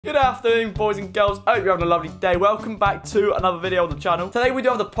Good afternoon, boys and girls. I hope you're having a lovely day. Welcome back to another video on the channel. Today we do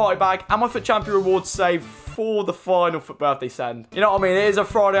have the party bag and my FUT Champion rewards save for the final FUT birthday send. You know what I mean? It is a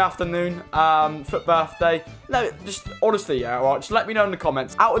Friday afternoon, FUT birthday. No, just honestly, yeah, alright. Just let me know in the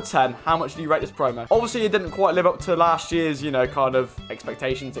comments. Out of 10, how much do you rate this promo? Obviously, it didn't quite live up to last year's, you know, kind of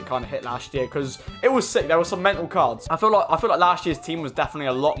expectations. It kind of hit last year because it was sick. There were some mental cards. I feel like last year's team was definitely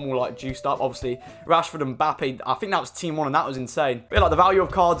a lot more like juiced up. Obviously, Rashford and Mbappe. I think that was team 1 and that was insane. But yeah, like the value of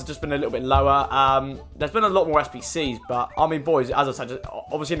cards has just been a little bit lower. There's been a lot more SBCs, but I mean, boys, as I said, just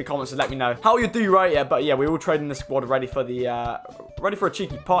obviously in the comments, just let me know how you do rate it. But yeah, we're all trading the squad ready for the ready for a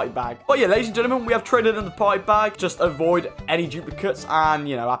cheeky party bag. But yeah, ladies and gentlemen, we have traded in the party bag. Just avoid any duplicates and,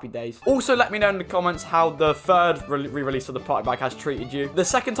 you know, happy days. Also, let me know in the comments how the third re-release of the party bag has treated you. The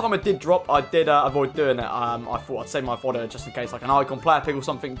second time it did drop, I did avoid doing it. I thought I'd save my fodder just in case like an icon player pick or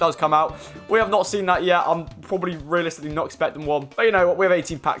something does come out. We have not seen that yet. I'm probably realistically not expecting one. But you know what? We have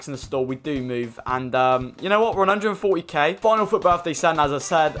 18 packs in the store. We do move. And you know what? We're on 140k. Final FUT birthday send, as I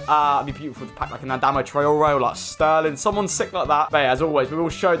said. It'd be beautiful to pack like an Adamo Traore or like Sterling. Someone sick like that. But yeah, as always, we will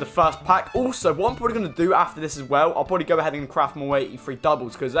show the first pack. Also, what I'm probably going to do after this as well, I'll probably go ahead and craft more 83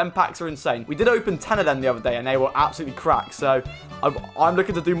 doubles because them packs are insane. We did open 10 of them the other day and they were absolutely cracked. So I'm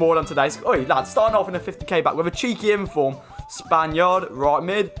looking to do more of them today. So, oi, lads, starting off in a 50k back with a cheeky inform. Spaniard, right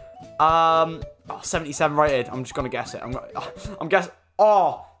mid. 77 rated. I'm just going to guess it. I'm guessing.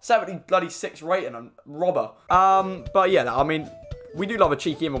 Oh, 76 rating on robber. But yeah, I mean, we do love a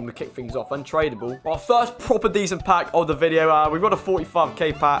cheeky inform to kick things off. Untradeable. Our first proper decent pack of the video. We've got a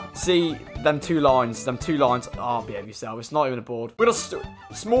 45k pack. See them two lines. Oh, behave yourself. It's not even a board. We got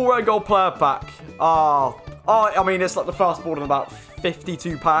a small red gold player pack. I mean, it's like the first board in about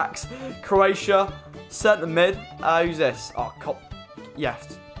 52 packs. Croatia, centre mid. Who's this? Oh,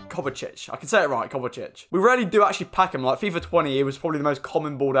 yes. Kovacic. I can say it right, Kovacic. We rarely do actually pack him. Like FIFA 20, it was probably the most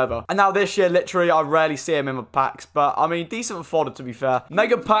common board ever. And now this year, literally, I rarely see him in my packs. But, I mean, decent fodder, to be fair.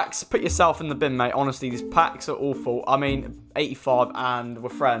 Mega packs, put yourself in the bin, mate. Honestly, these packs are awful. I mean, 85 and we're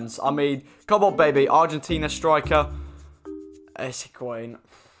friends. I mean, come on, baby. Argentina striker. Higuain.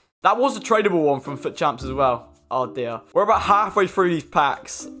 That was a tradable one from FUT Champs as well. Oh dear. We're about halfway through these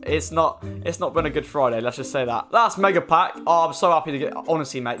packs. It's not been a good Friday, let's just say that. Last mega pack. Oh, I'm so happy to get,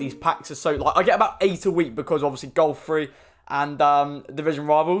 honestly, mate, these packs are so, like, I get about 8 a week because obviously goal free and division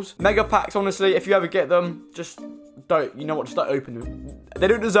rivals. Mega packs, honestly, if you ever get them, just don't, you know what, just don't open them. They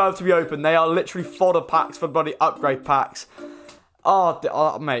don't deserve to be opened. They are literally fodder packs for bloody upgrade packs.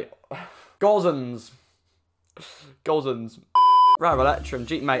 Oh, mate. Gozens. Rare Electrum,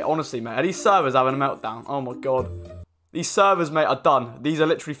 mate, honestly, mate, are these servers having a meltdown? Oh my god. These servers, mate, are done. These are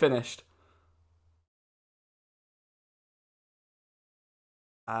literally finished.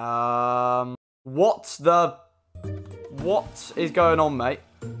 What is going on, mate?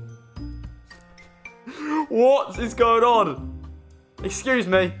 What is going on? Excuse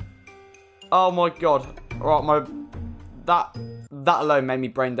me. Oh my god. Alright, that alone made me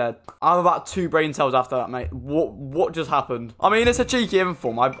brain dead. I'm about 2 brain cells after that, mate. What just happened? I mean, it's a cheeky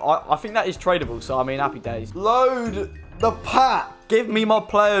inform. I think that is tradable, so I mean, happy days. Load the pack. Give me my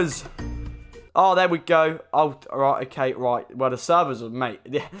players. Oh, there we go. Oh, right, okay, right. Well, the servers are, mate.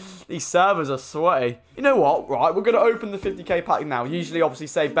 These servers are sweaty. You know what? Right, we're going to open the 50k pack now. Usually, obviously,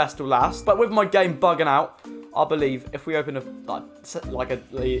 save best till last. But with my game bugging out, I believe if we open a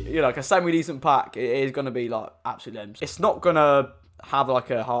semi-decent pack, it is going to be like absolute limbs. It's not going to have like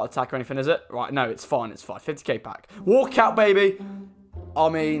a heart attack or anything, is it? Right, no, it's fine. It's fine. 50k pack. Walk out, baby. I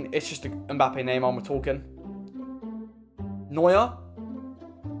mean, it's just a Mbappe name we're talking. Neuer.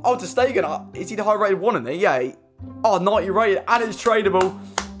 Oh, Ter Stegen. Is he the high-rated one in there? Yeah. Oh, 90 rated, and it's tradable.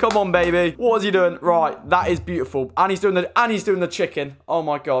 Come on, baby. What is he doing? Right, that is beautiful. And he's doing the chicken. Oh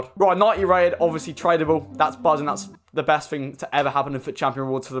my god. Right, 90 rated, obviously tradable. That's buzzing. That's the best thing to ever happen in FUT Champion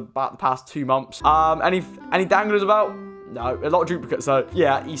Rewards for about the past 2 months. Any danglers about? No, a lot of duplicates. So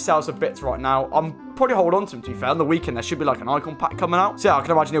yeah, he sells for bits right now. I'm probably hold on to him, to be fair. On the weekend, there should be like an icon pack coming out. So yeah, I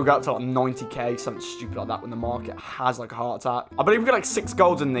can imagine he'll go up to like 90k, something stupid like that when the market has like a heart attack. I believe we got like 6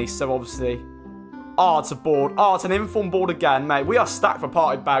 golds in these, so obviously. Oh, it's a board. Oh, it's an inform board again, mate. We are stacked for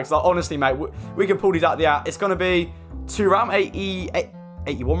party bags. Like, honestly, mate, we can pull these out of the air. It's going to be 2 RAM,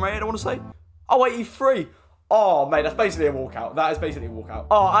 81 rated, I want to say. Oh, 83. Oh, mate, that's basically a walkout. That is basically a walkout.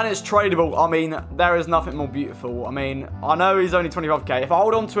 Oh, and it's tradable. I mean, there is nothing more beautiful. I mean, I know he's only 25k. If I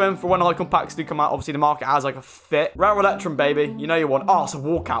hold on to him for when icon packs do come out, obviously the market has like a fit. Rare Electrum, baby. You know you want. Oh, it's a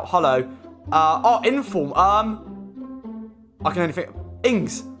walkout. Hello. Oh, inform. I can only think.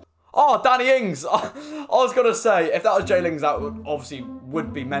 Ings. Oh, Danny Ings. I was going to say, if that was Jay Lings, that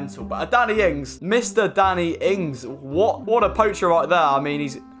would be mental. But a Danny Ings, Mr. Danny Ings, what a poacher right there. I mean,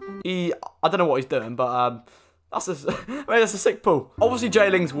 I don't know what he's doing, but that's a sick pull. Obviously,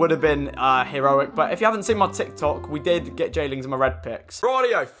 J-Lings would have been heroic, but if you haven't seen my TikTok, we did get J-Lings in my red picks.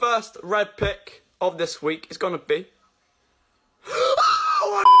 Rightio, first red pick of this week is going to be...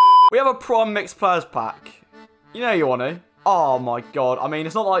 We have a Prime Mixed Players pack. You know you want to. Oh my god. I mean,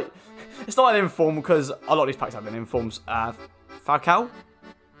 it's not like an inform because a lot of these packs have been informs. Falcao?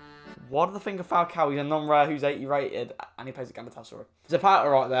 What do I think of Falcao? He's a non-rare who's 80 rated and he plays at Galatasaray. Zapata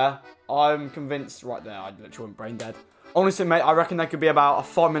right there. I'm convinced right there. I literally went brain dead. Honestly, mate, I reckon there could be about a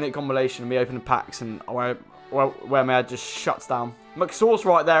 5-minute combination of me opening packs and where my head just shuts down. McSauce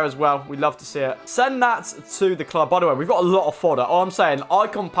right there as well. We'd love to see it. Send that to the club. By the way, we've got a lot of fodder. All I'm saying,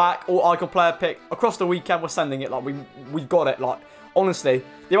 icon pack or icon player pick across the weekend. We're sending it. Like we've got it. Like honestly,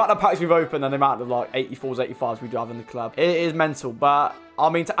 the amount of packs we've opened and the amount of like 84s, 85s we do have in the club, it is mental. But I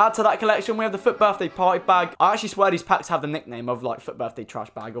mean, to add to that collection, we have the FUT Birthday Party Bag. I actually swear these packs have the nickname of like FUT Birthday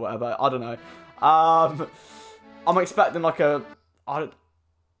Trash Bag or whatever. I don't know. I'm expecting like a...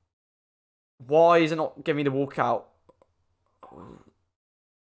 Why is it not giving me the walkout?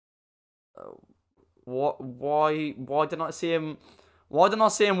 Why didn't I see him? Why didn't I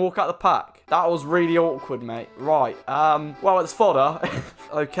see him walk out the pack? That was really awkward, mate. Right. Well, it's fodder.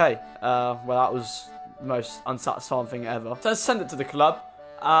 Okay. Well, that was the most unsatisfying thing ever. So let's send it to the club.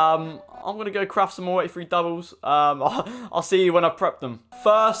 I'm gonna go craft some more 83 doubles. I'll see you when I've prepped them.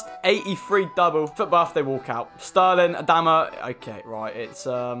 First 83 double FUT Birthday walkout. Sterling, Adama. Okay, right. It's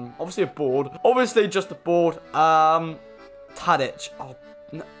obviously a board. Obviously just a board. Tadic. Oh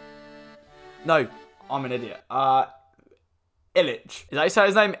no, I'm an idiot. Illich. Is that how you say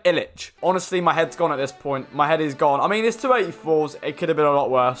his name? Illich. Honestly, my head's gone at this point. My head is gone. I mean, it's 284s. It could have been a lot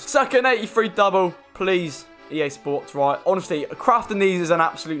worse. Second 83 double, please. EA Sports, right? Honestly, crafting these is an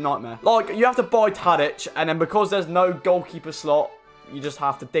absolute nightmare. Like, you have to buy Tadic, and then because there's no goalkeeper slot, you just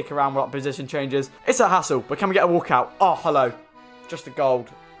have to dick around with like, position changes. It's a hassle, but can we get a walkout? Oh, hello. Just a gold.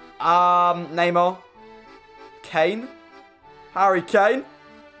 Neymar. Kane. Harry Kane.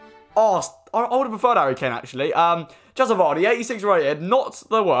 Oh, I would have preferred Harry Kane, actually. Jazavardi, 86 rated, not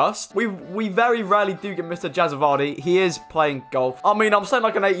the worst. We very rarely do get Mr. Jazavardi. He is playing golf. I mean, I'm saying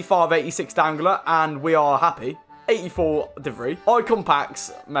like an 85, 86 dangler, and we are happy. 84 Divry. Icon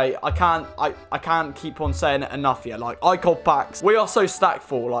packs, mate, I can't keep on saying it enough here. Like, icon packs, we are so stacked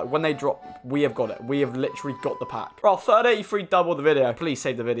full. Like, when they drop, we have got it. We have literally got the pack. Right, third 83 double the video. Please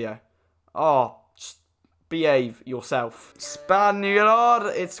save the video. Oh, just behave yourself. Spaniard,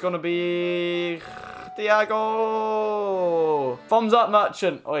 it's gonna be... Thiago. Thumbs up,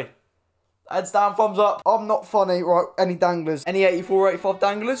 Merchant. Oi. Heads down, thumbs up. I'm not funny. Right, any danglers? Any 84, 85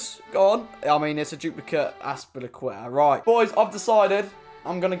 danglers? Go on. I mean, it's a duplicate Aspilicueta. Right. Boys, I've decided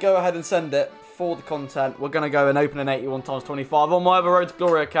I'm going to go ahead and send it for the content. We're going to go and open an 81 times 25 on my other Road to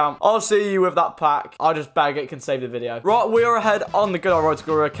Glory account. I'll see you with that pack. I'll just bag it, can save the video. Right, we are ahead on the good old Road to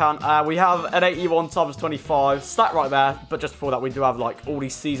Glory account. We have an 81 times 25 stat right there. But just before that, we do have like all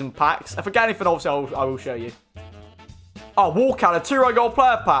these season packs. If I get anything, obviously, I will show you. Oh, walkout, a 2-row gold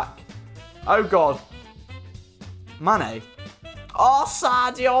player pack. Oh, God. Mane. Oh,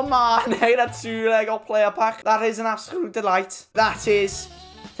 Sadio Mane, a 2-row gold player pack. That is an absolute delight. That is...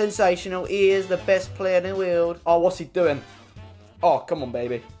 sensational. He is the best player in the world. Oh, what's he doing? Oh, come on,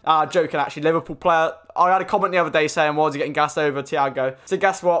 baby. Joking, actually. Liverpool player. I had a comment the other day saying, why is he getting gassed over Thiago? So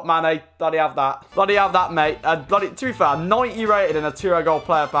guess what, Mane? Bloody have that. Bloody have that, mate. To be fair, 90 rated in a 2-row gold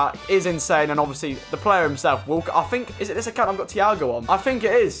player pack is insane. And obviously, the player himself will... I think... Is it this account I've got Thiago on? I think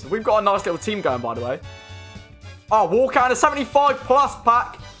it is. We've got a nice little team going, by the way. Oh, walkout in a 75 plus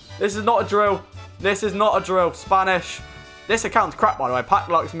pack. This is not a drill. This is not a drill. Spanish. This account's crap, by the way. Pack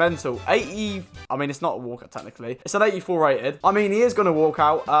looks mental. 80... I mean, it's not a walkout, technically. It's an 84 rated. I mean, he is going to walk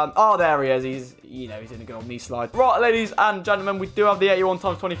out. Oh, there he is. He's, you know, he's in a good old knee slide. Right, ladies and gentlemen, we do have the 81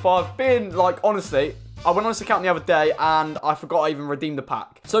 times 25. Being, like, honestly, I went on this account the other day, and I forgot I even redeemed the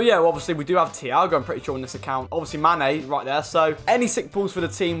pack. So, yeah, obviously, we do have Thiago, I'm pretty sure, on this account. Obviously, Mane right there. So, any sick pulls for the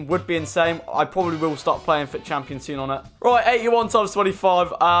team would be insane. I probably will start playing FUT Champion soon on it. Right, 81 times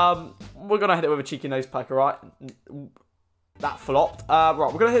 25. We're going to hit it with a cheeky nose pack, all right? That flopped. Right,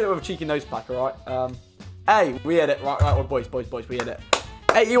 we're going to hit it with a cheeky nose pack, all right? Hey, we hit it. Right, boys, we hit it.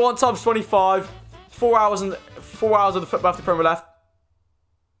 81 times 25. 4 hours of the FUT Birthday promo left.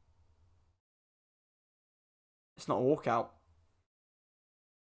 It's not a walkout.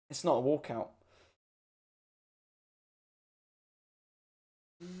 It's not a walkout.